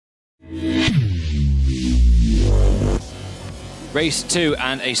race 2,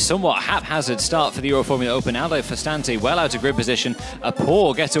 and a somewhat haphazard start for the Euroformula Open. Aldo Fastante well out of grid position. A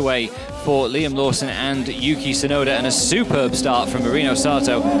poor getaway for Liam Lawson and Yuki Tsunoda, and a superb start from Marino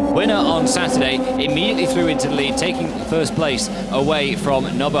Sato. Winner on Saturday, immediately through into the lead, taking first place away from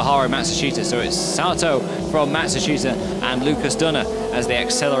Nobuharu Matsushita. So it's Sato from Matsushita and Lucas Dunner as they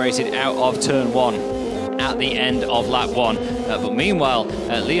accelerated out of turn 1 at the end of lap 1. But meanwhile,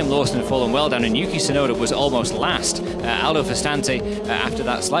 Liam Lawson had fallen well down, and Yuki Tsunoda was almost last. Aldo Fastante, after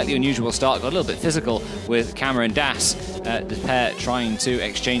that slightly unusual start, got a little bit physical with Cameron Dass, the pair trying to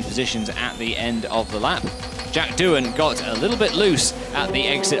exchange positions at the end of the lap. Jack Doohan got a little bit loose at the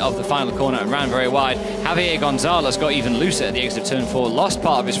exit of the final corner and ran very wide. Javier Gonzalez got even looser at the exit of turn 4, lost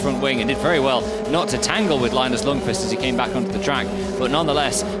part of his front wing and did very well not to tangle with Linus Lundqvist as he came back onto the track. But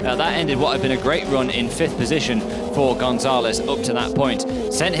nonetheless, that ended what had been a great run in 5th position for Gonzalez up to that point.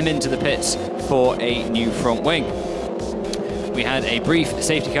 Sent him into the pits for a new front wing. We had a brief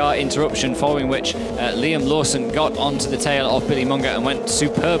safety car interruption, following which Liam Lawson got onto the tail of Billy Munger and went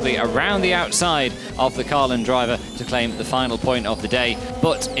superbly around the outside of the Carlin driver to claim the final point of the day.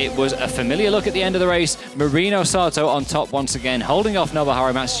 But it was a familiar look at the end of the race. Marino Sato on top once again, holding off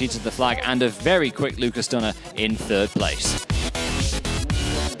Nobuharu Matsushita to the flag, and a very quick Lucas Dunner in 3rd place.